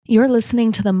You're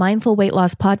listening to the Mindful Weight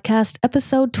Loss Podcast,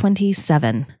 episode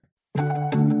 27.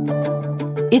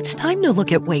 It's time to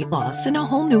look at weight loss in a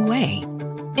whole new way.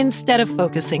 Instead of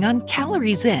focusing on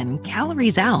calories in,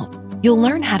 calories out, you'll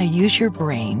learn how to use your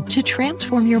brain to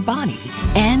transform your body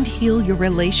and heal your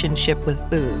relationship with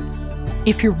food.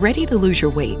 If you're ready to lose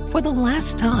your weight for the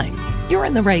last time, you're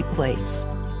in the right place.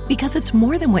 Because it's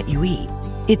more than what you eat.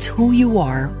 It's who you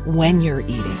are when you're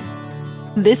eating.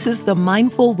 This is the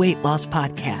Mindful Weight Loss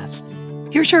Podcast.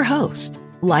 Here's your host,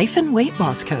 life and weight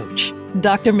loss coach,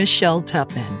 Dr. Michelle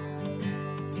Tupman.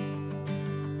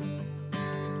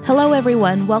 Hello,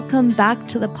 everyone. Welcome back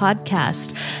to the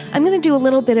podcast. I'm going to do a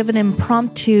little bit of an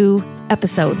impromptu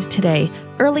episode today.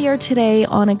 Earlier today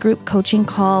on a group coaching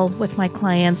call with my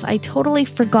clients, I totally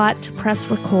forgot to press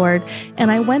record,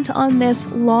 and I went on this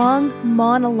long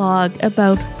monologue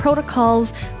about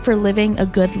protocols for living a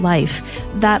good life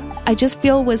that I just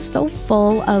feel was so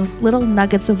full of little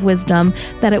nuggets of wisdom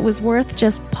that it was worth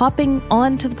just popping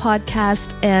onto the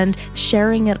podcast and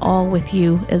sharing it all with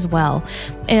you as well.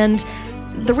 And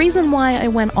the reason why I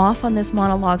went off on this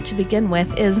monologue to begin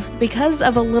with is because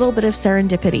of a little bit of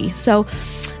serendipity. So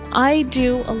I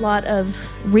do a lot of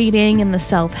reading in the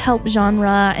self-help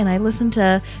genre, and I listen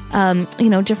to,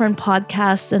 different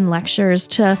podcasts and lectures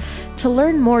to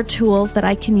learn more tools that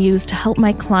I can use to help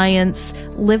my clients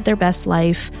live their best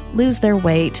life, lose their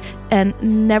weight, and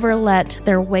never let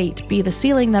their weight be the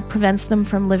ceiling that prevents them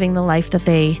from living the life that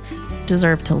they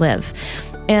deserve to live.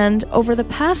 And over the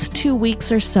past 2 weeks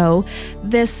or so,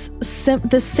 the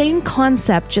same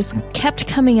concept just kept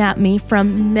coming at me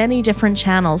from many different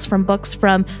channels, from books,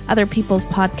 from other people's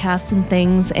podcasts and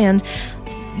things. And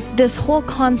this whole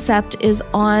concept is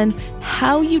on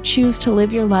how you choose to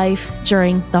live your life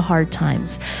during the hard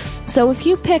times. So if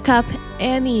you pick up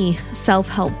any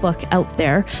self-help book out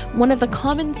there, one of the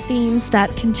common themes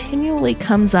that continually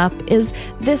comes up is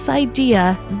this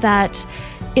idea that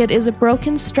it is a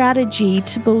broken strategy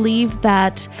to believe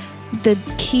that the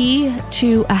key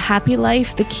to a happy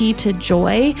life, the key to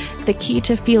joy, the key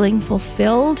to feeling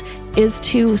fulfilled is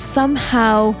to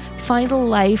somehow find a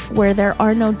life where there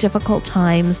are no difficult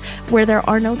times, where there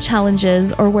are no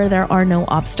challenges, or where there are no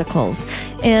obstacles.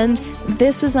 And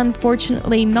this is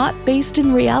unfortunately not based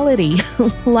in reality.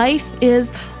 Life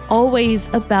is always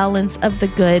a balance of the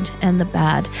good and the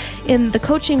bad. In the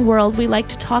coaching world, we like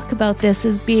to talk about this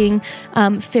as being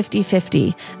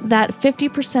 50-50, that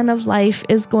 50% of life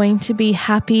is going to be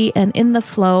happy and in the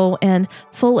flow and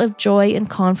full of joy and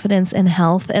confidence and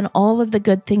health and all of the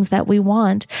good things that we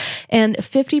want. And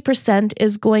 50%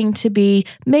 is going to be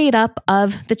made up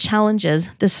of the challenges,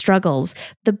 the struggles,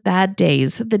 the bad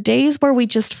days, the days where we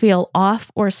just feel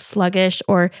off or sluggish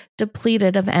or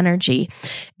depleted of energy.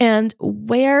 And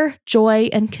where joy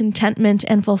and contentment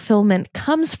and fulfillment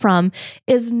comes from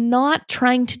is not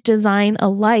trying to design a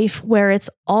life where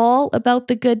it's all about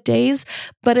the good days,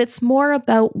 but it's more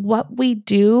about what we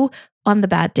do on the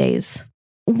bad days.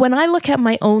 When I look at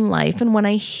my own life and when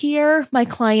I hear my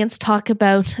clients talk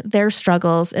about their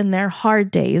struggles and their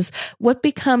hard days, what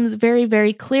becomes very,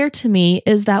 very clear to me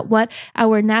is that what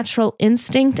our natural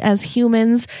instinct as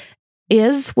humans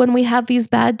is when we have these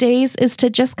bad days is to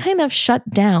just kind of shut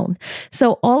down.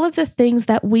 So all of the things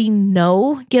that we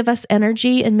know give us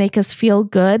energy and make us feel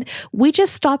good, we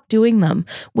just stop doing them.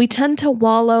 We tend to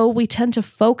wallow, we tend to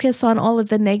focus on all of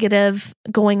the negative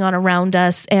going on around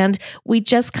us, and we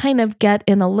just kind of get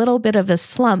in a little bit of a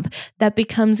slump that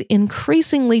becomes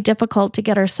increasingly difficult to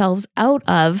get ourselves out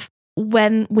of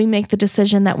when we make the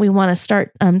decision that we want to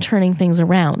start turning things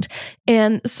around.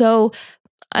 And so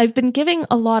I've been giving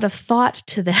a lot of thought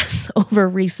to this over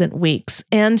recent weeks.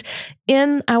 And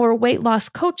in our weight loss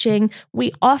coaching,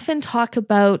 we often talk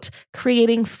about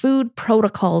creating food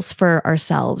protocols for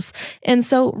ourselves. And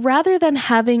so rather than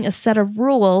having a set of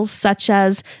rules such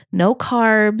as no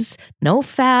carbs, no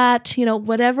fat,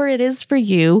 whatever it is for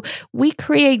you, we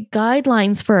create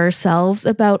guidelines for ourselves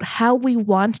about how we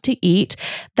want to eat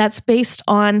that's based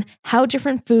on how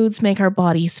different foods make our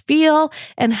bodies feel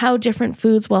and how different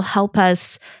foods will help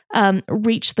us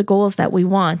reach the goals that we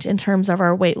want in terms of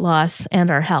our weight loss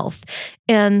and our health.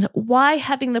 And why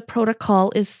having the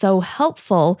protocol is so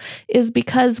helpful is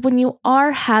because when you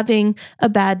are having a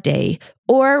bad day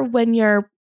or when your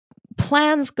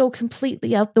plans go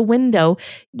completely out the window,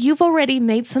 you've already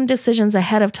made some decisions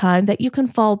ahead of time that you can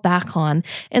fall back on.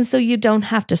 And so you don't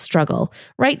have to struggle,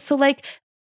 right? So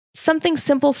something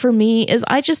simple for me is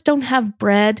I just don't have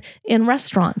bread in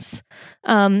restaurants.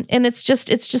 And it's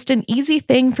just an easy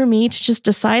thing for me to just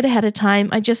decide ahead of time.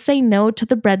 I just say no to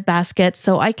the bread basket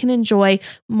so I can enjoy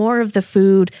more of the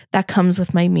food that comes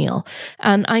with my meal.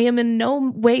 And I am in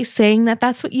no way saying that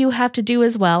that's what you have to do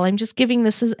as well. I'm just giving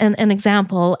this as an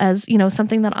example as,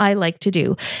 something that I like to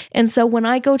do. And so when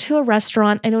I go to a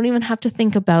restaurant, I don't even have to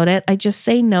think about it. I just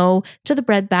say no to the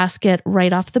bread basket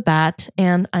right off the bat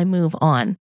and I move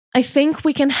on. I think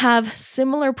we can have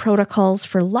similar protocols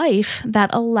for life that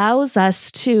allows us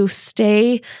to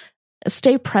stay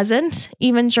present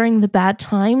even during the bad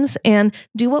times and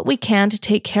do what we can to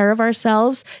take care of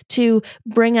ourselves to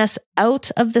bring us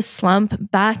out of the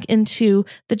slump back into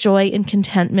the joy and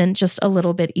contentment just a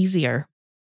little bit easier.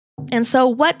 And so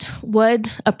what would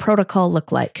a protocol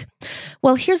look like?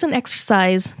 Well, here's an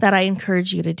exercise that I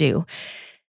encourage you to do.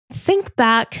 Think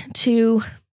back to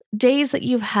days that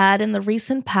you've had in the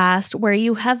recent past where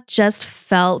you have just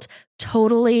felt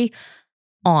totally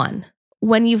on.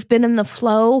 When you've been in the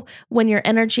flow, when your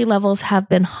energy levels have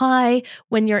been high,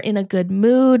 when you're in a good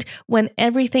mood, when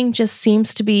everything just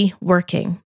seems to be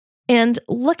working. And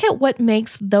look at what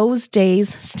makes those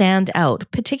days stand out,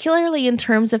 particularly in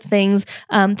terms of things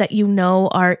that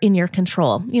are in your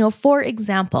control. For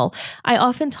example, I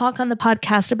often talk on the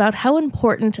podcast about how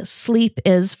important sleep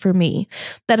is for me.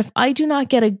 That if I do not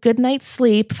get a good night's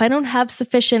sleep, if I don't have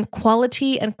sufficient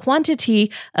quality and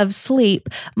quantity of sleep,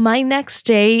 my next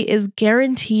day is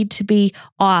guaranteed to be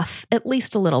off at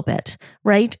least a little bit,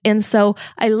 right? And so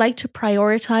I like to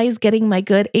prioritize getting my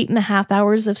good 8.5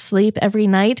 hours of sleep every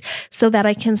night, so that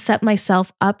I can set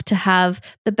myself up to have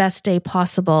the best day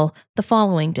possible the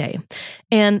following day.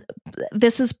 And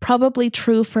this is probably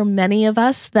true for many of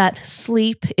us, that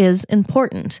sleep is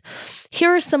important.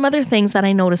 Here are some other things that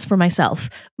I notice for myself.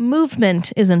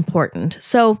 Movement is important.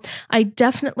 So I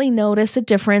definitely notice a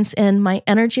difference in my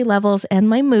energy levels and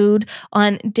my mood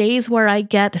on days where I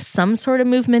get some sort of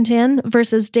movement in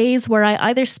versus days where I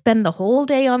either spend the whole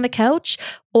day on the couch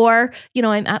or,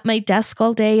 I'm at my desk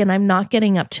all day and I'm not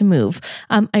getting up to move.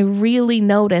 I really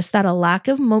notice that a lack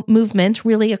of movement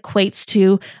really equates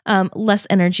to less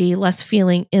energy, less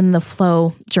feeling in the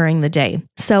flow during the day.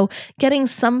 So getting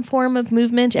some form of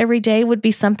movement every day would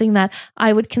be something that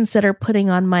I would consider putting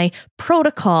on my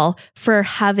protocol for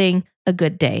having a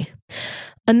good day.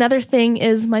 Another thing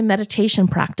is my meditation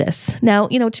practice. Now,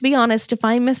 to be honest, if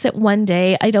I miss it one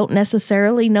day, I don't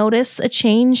necessarily notice a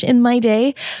change in my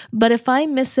day. But if I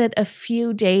miss it a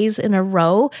few days in a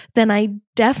row, then I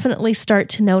definitely start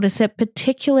to notice it,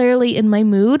 particularly in my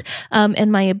mood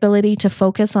and my ability to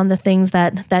focus on the things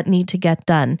that need to get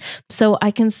done. So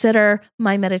I consider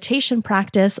my meditation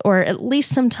practice, or at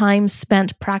least some time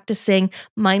spent practicing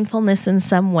mindfulness in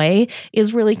some way,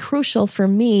 is really crucial for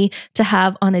me to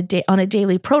have on a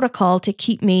daily protocol to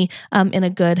keep me in a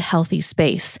good, healthy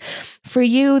space. For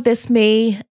you, this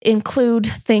may include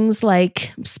things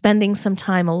like spending some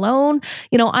time alone.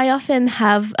 I often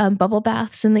have bubble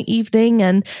baths in the evening.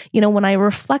 And, when I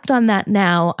reflect on that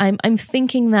now, I'm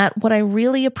thinking that what I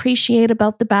really appreciate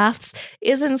about the baths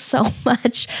isn't so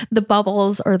much the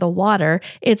bubbles or the water.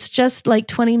 It's just like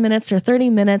 20 minutes or 30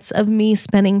 minutes of me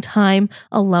spending time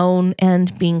alone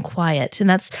and being quiet. And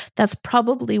that's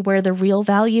probably where the real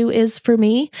value is for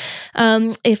me.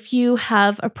 If you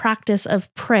have a practice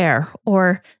of prayer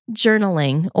or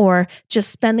journaling or just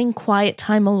spending quiet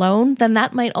time alone, then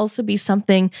that might also be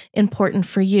something important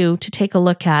for you to take a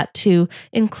look at, to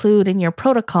include in your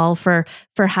protocol for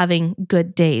having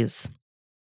good days.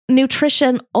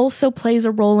 Nutrition also plays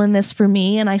a role in this for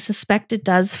me, and I suspect it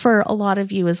does for a lot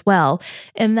of you as well,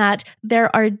 in that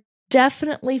there are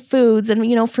definitely foods.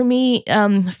 And, for me,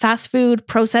 fast food,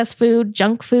 processed food,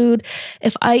 junk food,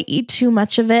 if I eat too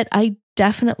much of it, I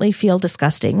definitely feel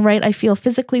disgusting, right? I feel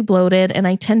physically bloated and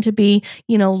I tend to be,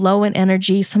 low in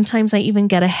energy. Sometimes I even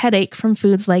get a headache from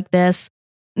foods like this.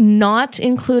 Not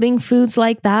including foods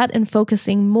like that and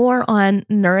focusing more on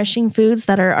nourishing foods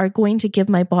that are going to give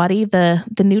my body the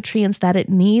nutrients that it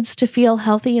needs to feel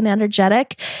healthy and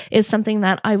energetic is something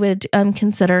that I would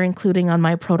consider including on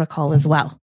my protocol as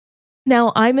well.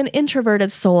 Now, I'm an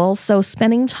introverted soul, so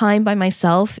spending time by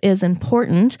myself is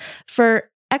important. For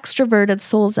extroverted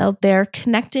souls out there,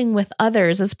 connecting with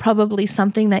others is probably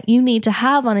something that you need to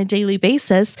have on a daily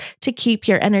basis to keep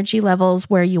your energy levels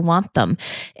where you want them.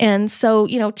 And so,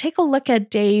 take a look at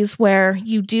days where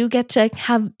you do get to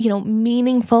have,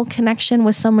 meaningful connection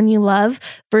with someone you love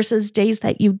versus days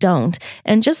that you don't.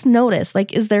 And just notice,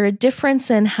 is there a difference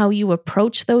in how you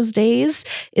approach those days?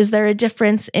 Is there a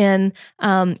difference in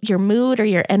your mood or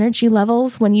your energy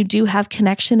levels when you do have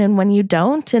connection and when you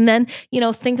don't? And then,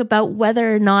 think about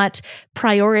whether or not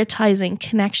prioritizing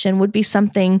connection would be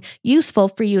something useful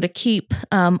for you to keep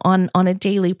on a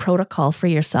daily protocol for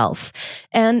yourself.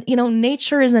 And,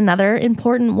 nature is another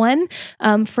important one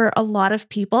for a lot of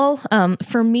people.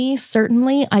 For me,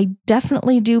 certainly, I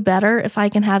definitely do better if I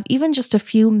can have even just a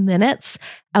few minutes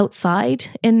outside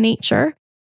in nature.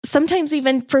 Sometimes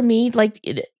even for me,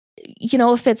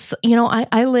 if it's,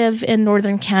 I live in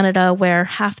Northern Canada where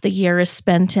half the year is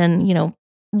spent in,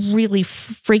 really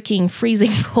freaking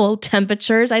freezing cold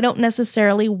temperatures. I don't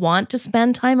necessarily want to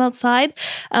spend time outside,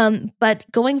 but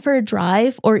going for a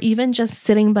drive or even just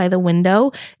sitting by the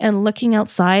window and looking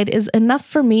outside is enough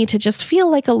for me to just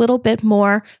feel like a little bit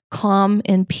more calm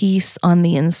and peace on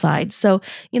the inside. So,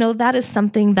 that is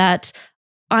something that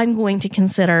I'm going to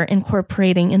consider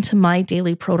incorporating into my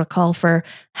daily protocol for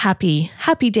happy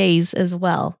days as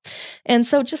well. And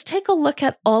so just take a look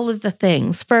at all of the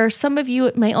things. For some of you,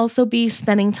 it may also be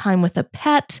spending time with a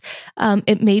pet.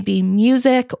 It may be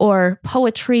music or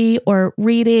poetry or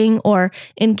reading or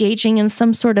engaging in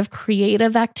some sort of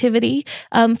creative activity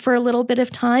for a little bit of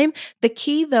time. The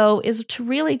key, though, is to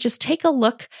really just take a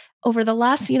look over the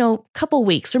last, couple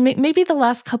weeks or maybe the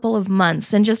last couple of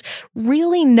months and just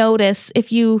really notice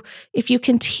if you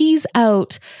can tease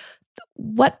out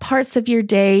what parts of your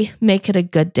day make it a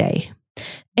good day.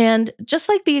 And just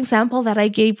like the example that I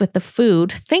gave with the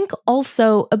food, think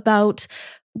also about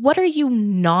what are you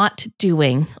not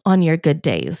doing on your good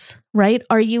days, right?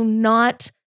 Are you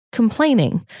not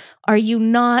complaining? Are you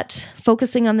not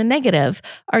focusing on the negative?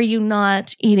 Are you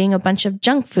not eating a bunch of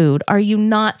junk food? Are you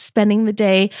not spending the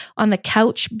day on the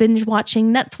couch binge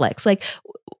watching Netflix?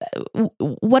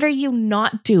 What are you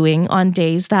not doing on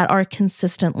days that are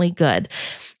consistently good?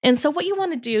 And so what you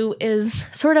want to do is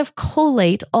sort of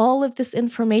collate all of this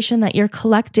information that you're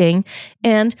collecting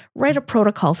and write a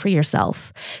protocol for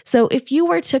yourself. So if you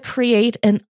were to create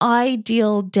an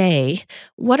ideal day,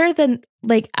 what are the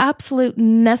absolute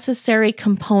necessary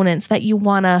components that you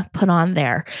want to put on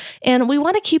there? And we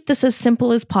want to keep this as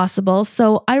simple as possible.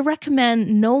 So I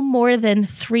recommend no more than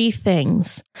 3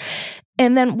 things.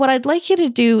 And then what I'd like you to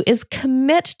do is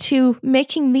commit to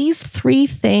making these 3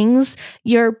 things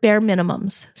your bare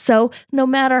minimums. So no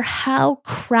matter how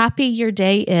crappy your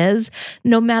day is,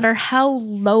 no matter how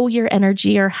low your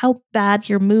energy or how bad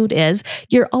your mood is,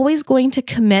 you're always going to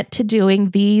commit to doing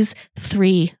these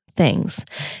 3 things.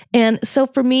 And so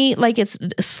for me, it's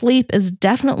sleep is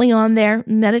definitely on there.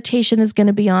 Meditation is going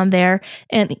to be on there,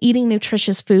 and eating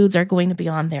nutritious foods are going to be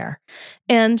on there.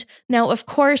 And now, of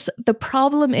course, the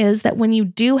problem is that when you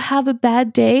do have a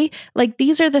bad day,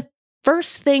 these are the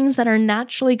first things that are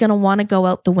naturally going to want to go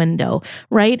out the window,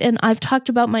 right? And I've talked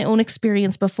about my own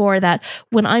experience before that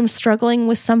when I'm struggling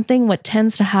with something, what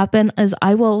tends to happen is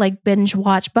I will binge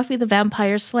watch Buffy the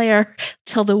Vampire Slayer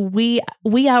till the wee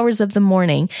hours of the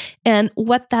morning. And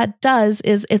what that does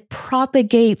is it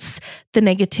propagates the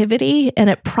negativity and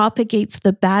it propagates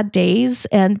the bad days.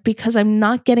 And because I'm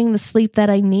not getting the sleep that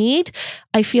I need,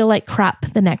 I feel like crap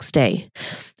the next day.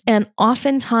 And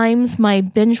oftentimes my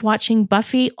binge watching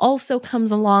Buffy also comes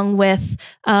along with,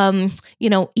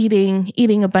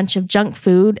 eating a bunch of junk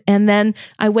food. And then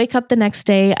I wake up the next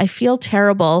day, I feel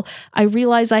terrible. I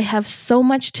realize I have so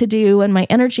much to do and my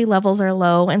energy levels are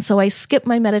low. And so I skip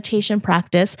my meditation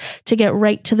practice to get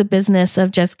right to the business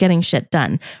of just getting shit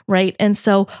done, right? And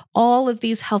so all of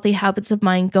these healthy habits of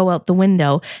mine go out the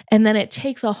window. And then it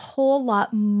takes a whole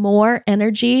lot more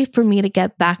energy for me to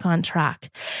get back on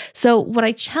track. So what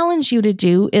I challenge you to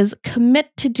do is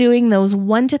commit to doing those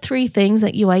 1 to 3 things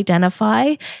that you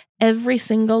identify every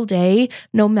single day,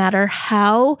 no matter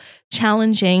how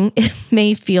challenging it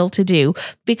may feel to do.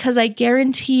 Because I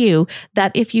guarantee you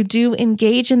that if you do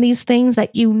engage in these things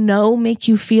that make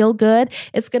you feel good,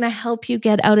 it's going to help you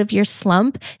get out of your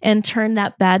slump and turn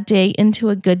that bad day into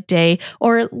a good day,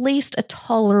 or at least a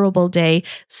tolerable day,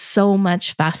 so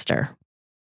much faster.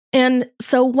 And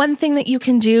so one thing that you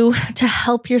can do to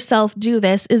help yourself do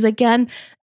this is, again,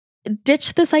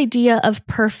 ditch this idea of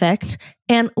perfect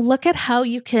and look at how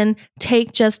you can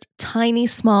take just tiny,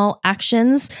 small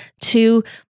actions to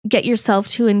get yourself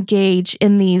to engage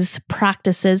in these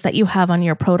practices that you have on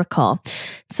your protocol.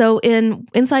 So in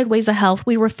Inside Ways of Health,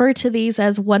 we refer to these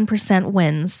as 1%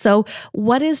 wins. So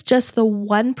what is just the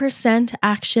 1%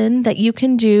 action that you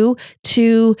can do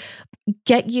to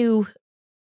get you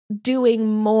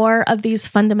doing more of these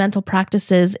fundamental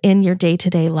practices in your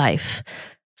day-to-day life?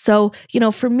 So,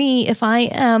 for me, if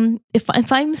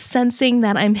I'm sensing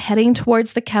that I'm heading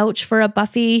towards the couch for a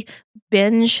Buffy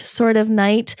binge sort of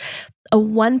night, a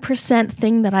 1%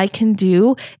 thing that I can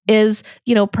do is,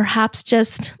 perhaps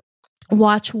just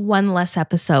watch one less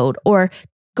episode or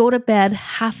go to bed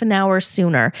half an hour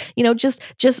sooner.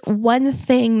 Just one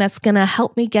thing that's going to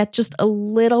help me get just a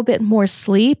little bit more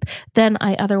sleep than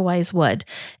I otherwise would.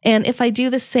 And if I do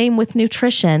the same with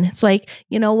nutrition, it's like,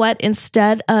 you know what,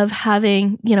 instead of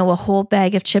having, a whole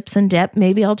bag of chips and dip,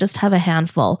 maybe I'll just have a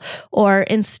handful. Or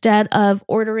instead of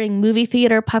ordering movie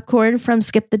theater popcorn from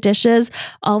Skip the Dishes,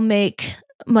 I'll make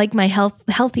like my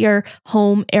healthier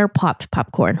home air popped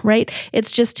popcorn, right?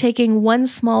 It's just taking one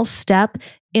small step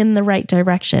in the right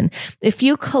direction. If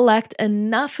you collect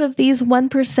enough of these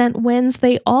 1% wins,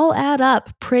 they all add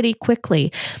up pretty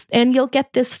quickly, and you'll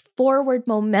get this forward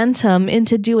momentum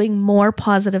into doing more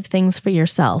positive things for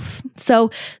yourself. So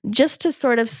just to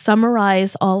sort of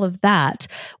summarize all of that,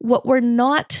 what we're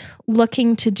not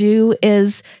looking to do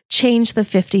is change the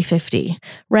 50-50,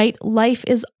 right? Life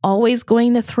is always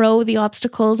going to throw the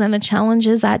obstacles and the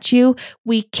challenges at you.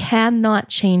 We cannot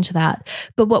change that.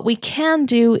 But what we can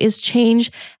do is change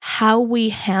how we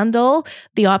handle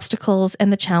the obstacles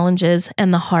and the challenges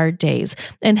and the hard days.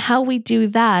 And how we do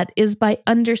that is by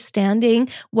understanding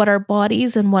what our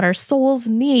bodies and what our souls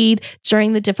need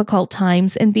during the difficult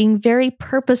times and being very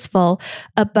purposeful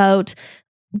about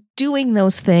doing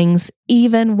those things,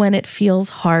 even when it feels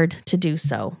hard to do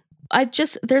so.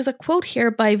 There's a quote here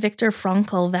by Viktor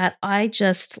Frankl that I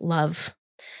just love.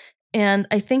 And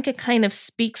I think it kind of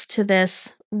speaks to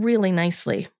this really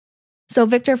nicely. So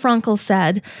Viktor Frankl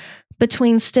said,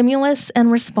 "Between stimulus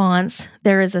and response,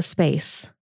 there is a space.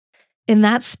 In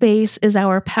that space is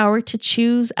our power to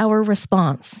choose our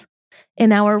response.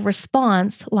 In our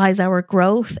response lies our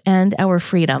growth and our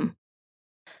freedom.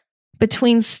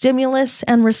 Between stimulus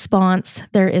and response,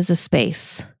 there is a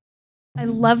space." I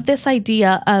love this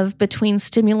idea of between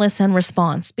stimulus and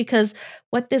response, because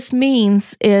what this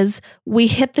means is we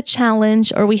hit the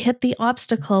challenge or we hit the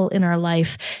obstacle in our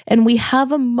life, and we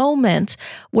have a moment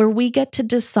where we get to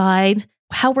decide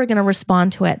how we're going to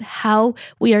respond to it, how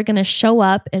we are going to show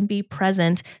up and be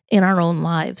present in our own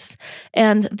lives.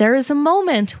 And there is a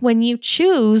moment when you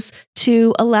choose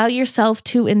to allow yourself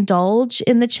to indulge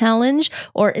in the challenge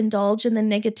or indulge in the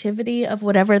negativity of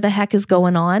whatever the heck is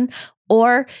going on.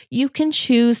 Or you can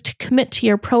choose to commit to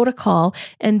your protocol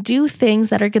and do things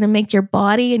that are going to make your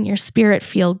body and your spirit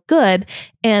feel good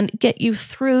and get you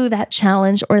through that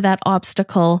challenge or that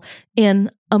obstacle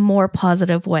in a more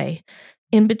positive way.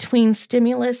 In between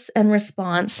stimulus and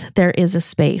response, there is a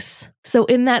space. So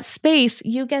in that space,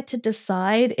 you get to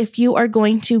decide if you are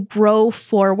going to grow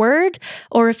forward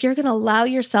or if you're going to allow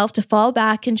yourself to fall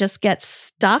back and just get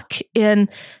stuck in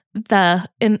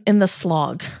the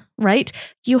slog, right?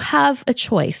 You have a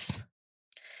choice.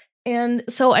 And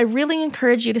so I really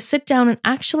encourage you to sit down and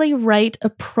actually write a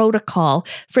protocol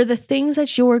for the things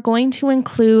that you are going to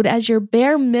include as your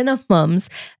bare minimums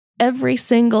every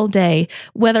single day,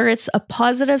 whether it's a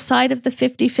positive side of the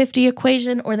 50-50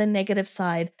 equation or the negative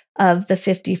side of the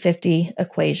 50-50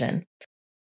 equation.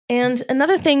 And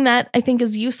another thing that I think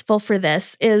is useful for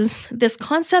this is this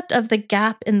concept of the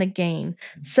gap in the gain.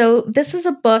 So this is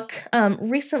a book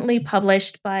recently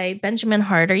published by Benjamin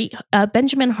Hardy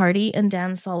and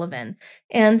Dan Sullivan.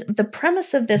 And the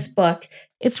premise of this book,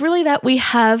 it's really that we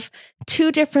have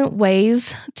two different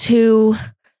ways to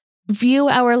view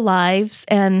our lives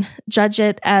and judge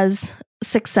it as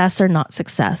success or not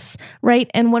success, right?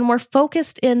 And when we're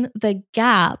focused in the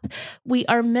gap, we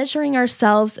are measuring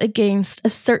ourselves against a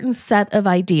certain set of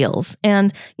ideals.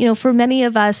 And, for many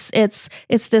of us, it's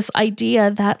this idea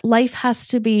that life has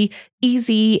to be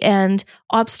easy and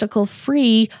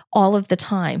obstacle-free all of the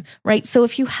time, right? So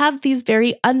if you have these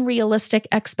very unrealistic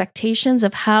expectations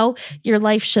of how your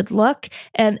life should look,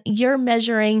 and you're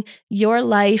measuring your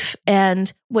life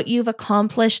and what you've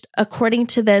accomplished according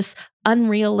to this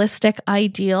unrealistic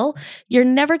ideal, you're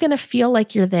never going to feel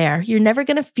like you're there. You're never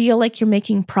going to feel like you're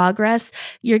making progress.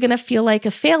 You're going to feel like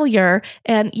a failure,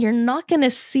 and you're not going to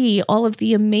see all of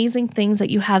the amazing things that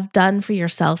you have done for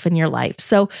yourself in your life.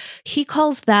 So he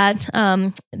calls that,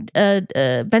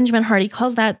 Benjamin Hardy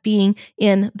calls that being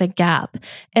in the gap.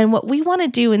 And what we want to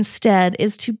do instead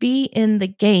is to be in the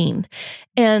gain.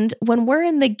 And when we're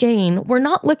in the gain, we're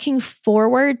not looking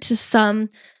forward to some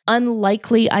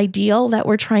unlikely ideal that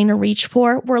we're trying to reach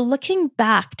for. We're looking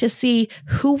back to see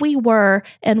who we were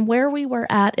and where we were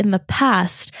at in the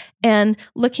past and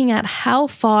looking at how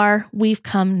far we've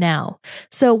come now.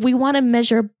 So we want to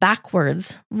measure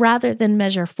backwards rather than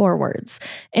measure forwards.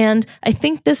 And I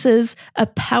think this is a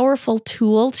powerful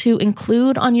tool to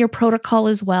include on your protocol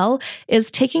as well, is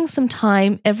taking some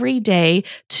time every day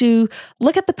to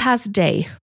look at the past day.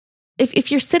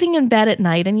 If you're sitting in bed at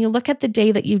night and you look at the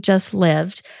day that you just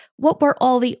lived, what were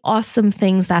all the awesome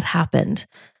things that happened,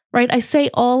 right? I say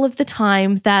all of the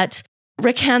time that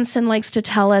Rick Hansen likes to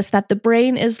tell us that the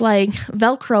brain is like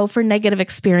Velcro for negative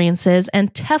experiences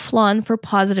and Teflon for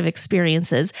positive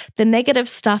experiences. The negative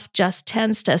stuff just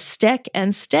tends to stick,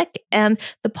 and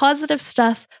the positive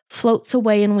stuff floats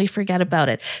away and we forget about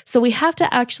it. So we have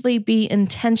to actually be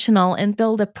intentional and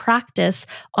build a practice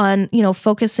on,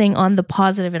 focusing on the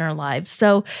positive in our lives.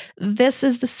 So this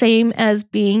is the same as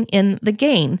being in the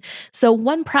gain. So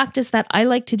one practice that I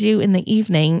like to do in the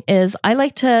evening is I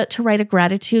like to write a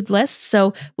gratitude list.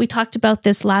 So we talked about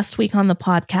this last week on the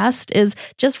podcast, is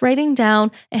just writing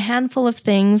down a handful of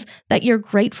things that you're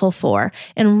grateful for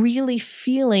and really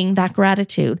feeling that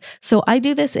gratitude. So I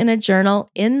do this in a journal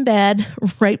in bed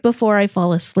right before I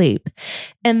fall asleep.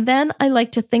 And then I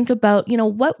like to think about,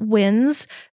 what wins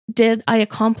did I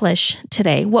accomplish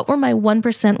today? What were my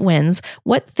 1% wins?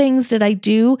 What things did I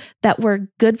do that were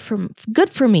good for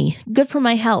me, good for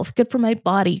my health, good for my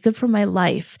body, good for my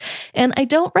life? And I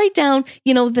don't write down,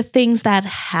 the things that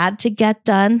had to get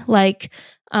done, like,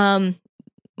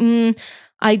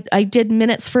 I did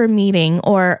minutes for a meeting,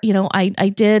 or,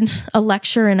 I did a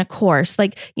lecture in a course,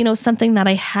 like, something that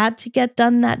I had to get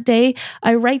done that day.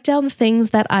 I write down things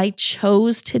that I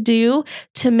chose to do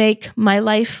to make my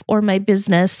life or my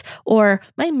business or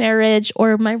my marriage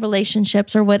or my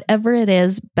relationships or whatever it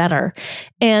is better.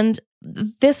 And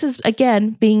this is,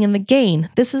 again, being in the gain.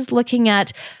 This is looking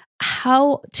at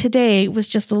how today was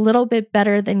just a little bit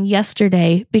better than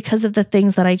yesterday because of the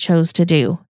things that I chose to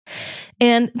do.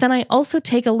 And then I also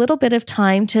take a little bit of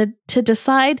time to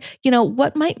decide,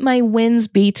 what might my wins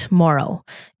be tomorrow?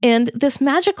 And this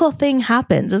magical thing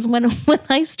happens is when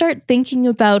I start thinking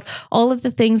about all of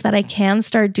the things that I can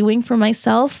start doing for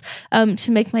myself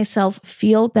to make myself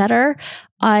feel better,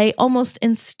 I almost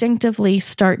instinctively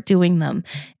start doing them.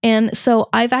 And so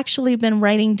I've actually been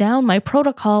writing down my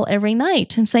protocol every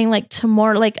night. I'm saying, like,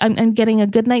 tomorrow, like I'm getting a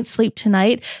good night's sleep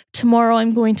tonight. Tomorrow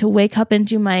I'm going to wake up and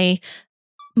do my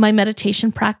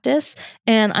meditation practice,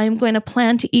 and I'm going to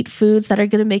plan to eat foods that are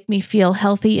going to make me feel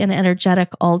healthy and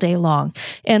energetic all day long.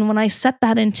 And when I set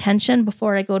that intention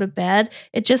before I go to bed,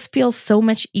 it just feels so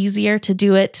much easier to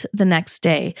do it the next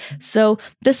day. So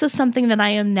this is something that I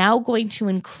am now going to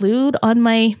include on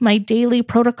my daily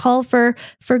protocol for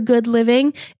good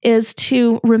living, is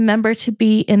to remember to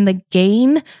be in the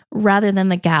gain rather than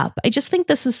the gap. I just think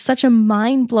this is such a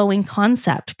mind-blowing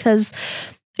concept, because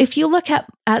if you look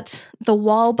at the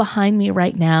wall behind me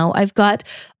right now, I've got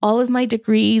all of my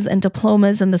degrees and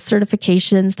diplomas and the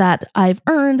certifications that I've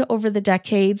earned over the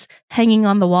decades hanging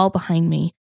on the wall behind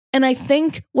me. And I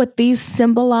think what these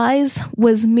symbolize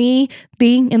was me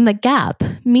being in the gap,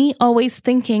 me always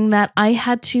thinking that I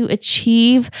had to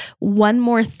achieve one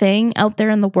more thing out there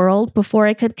in the world before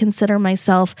I could consider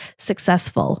myself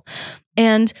successful.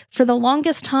 And for the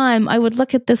longest time, I would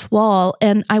look at this wall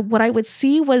and what I would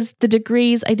see was the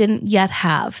degrees I didn't yet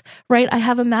have, right? I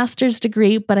have a master's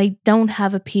degree, but I don't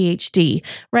have a PhD,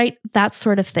 right? That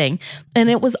sort of thing. And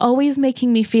it was always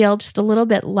making me feel just a little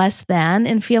bit less than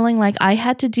and feeling like I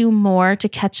had to do more to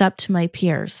catch up to my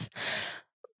peers.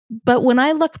 But when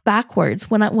I look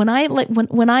backwards, when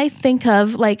I think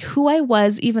of like who I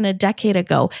was even a decade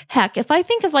ago, heck, if I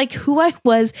think of like who I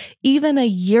was even a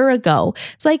year ago,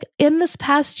 it's like in this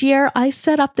past year, I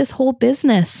set up this whole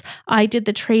business. I did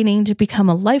the training to become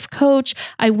a life coach.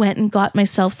 I went and got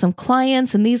myself some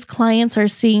clients, and these clients are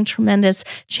seeing tremendous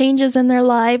changes in their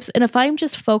lives. And if I'm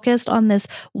just focused on this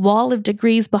wall of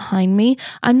degrees behind me,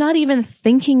 I'm not even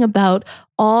thinking about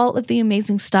all of the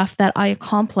amazing stuff that I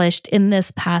accomplished in this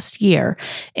past year.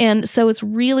 And so it's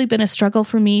really been a struggle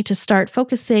for me to start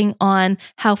focusing on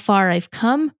how far I've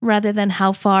come rather than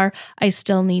how far I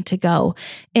still need to go.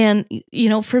 And,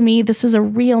 for me, this is a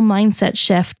real mindset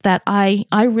shift that I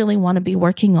really want to be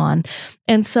working on.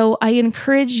 And so I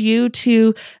encourage you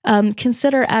to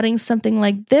consider adding something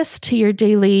like this to your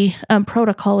daily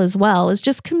protocol as well, is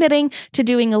just committing to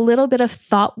doing a little bit of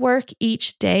thought work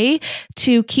each day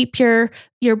to keep your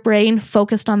brain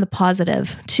focused on the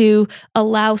positive, to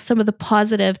allow some of the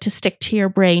positive to stick to your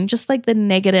brain, just like the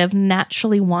negative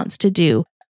naturally wants to do.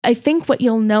 I think what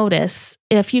you'll notice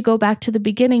if you go back to the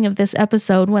beginning of this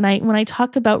episode, when I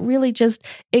talk about really just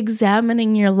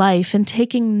examining your life and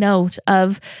taking note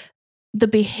of the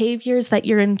behaviors that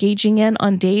you're engaging in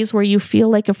on days where you feel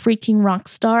like a freaking rock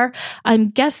star, I'm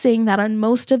guessing that on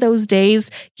most of those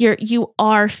days, you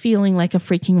are feeling like a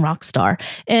freaking rock star.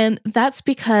 And that's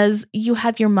because you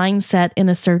have your mindset in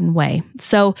a certain way.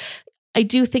 So I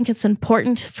do think it's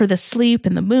important for the sleep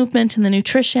and the movement and the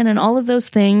nutrition and all of those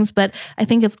things, but I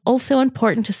think it's also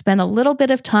important to spend a little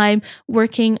bit of time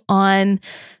working on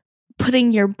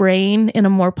putting your brain in a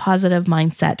more positive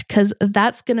mindset, because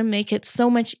that's going to make it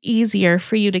so much easier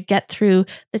for you to get through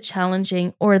the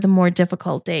challenging or the more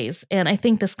difficult days. And I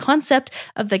think this concept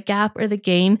of the gap or the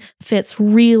gain fits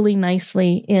really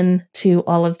nicely into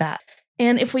all of that.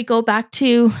 And if we go back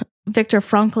to Viktor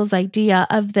Frankl's idea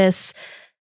of this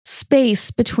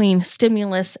space between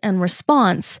stimulus and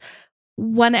response,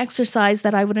 one exercise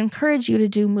that I would encourage you to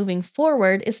do moving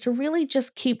forward is to really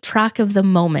just keep track of the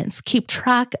moments, keep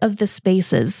track of the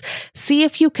spaces. See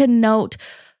if you can note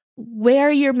where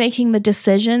you're making the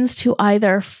decisions to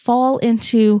either fall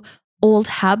into old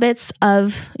habits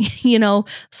of,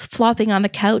 flopping on the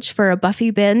couch for a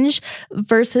Buffy binge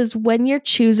versus when you're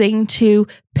choosing to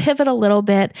pivot a little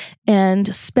bit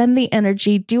and spend the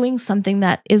energy doing something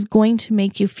that is going to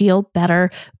make you feel better,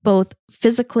 both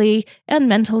physically and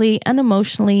mentally and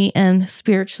emotionally and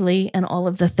spiritually and all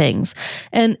of the things.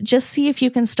 And just see if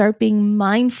you can start being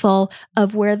mindful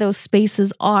of where those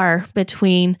spaces are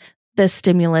between the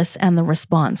stimulus and the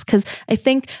response. Because I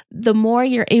think the more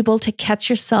you're able to catch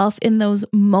yourself in those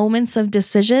moments of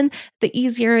decision, the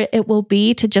easier it will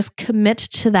be to just commit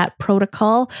to that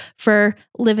protocol for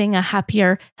living a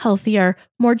happier, healthier,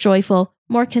 more joyful,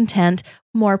 more content,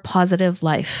 more positive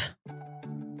life.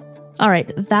 All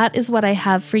right, that is what I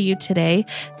have for you today.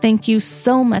 Thank you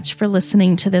so much for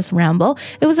listening to this ramble.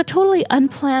 It was a totally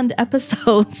unplanned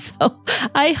episode, so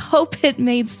I hope it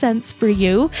made sense for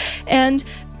you. And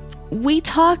we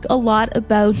talk a lot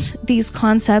about these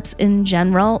concepts in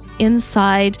general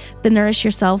inside the Nourish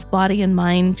Yourself Body and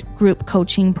Mind group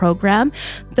coaching program.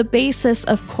 The basis,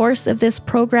 of course, of this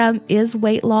program is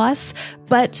weight loss,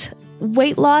 but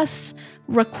weight loss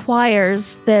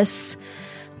requires this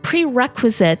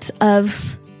prerequisite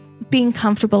of being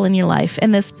comfortable in your life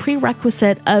and this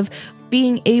prerequisite of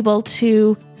being able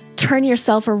to turn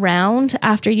yourself around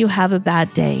after you have a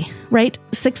bad day, right?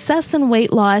 Success in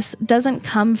weight loss doesn't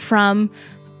come from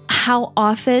how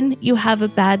often you have a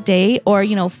bad day or,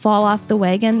 fall off the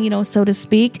wagon, so to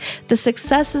speak. The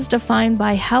success is defined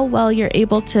by how well you're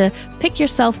able to pick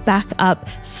yourself back up,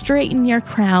 straighten your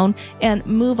crown, and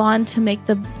move on to make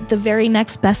the very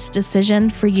next best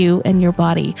decision for you and your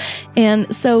body.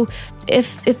 And so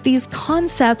if these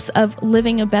concepts of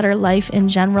living a better life in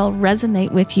general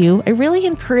resonate with you, I really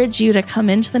encourage you to come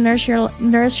into the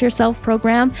Nourish Yourself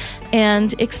program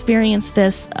and experience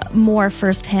this more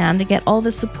firsthand to get all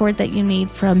the support that you need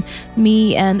from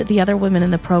me and the other women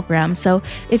in the program. So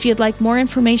if you'd like more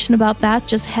information about that,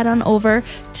 just head on over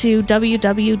to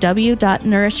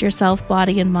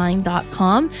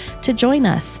www.nourishyourselfbodyandmind.com to join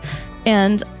us.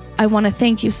 And I want to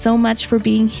thank you so much for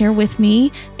being here with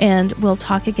me, and we'll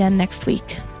talk again next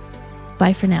week.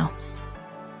 Bye for now.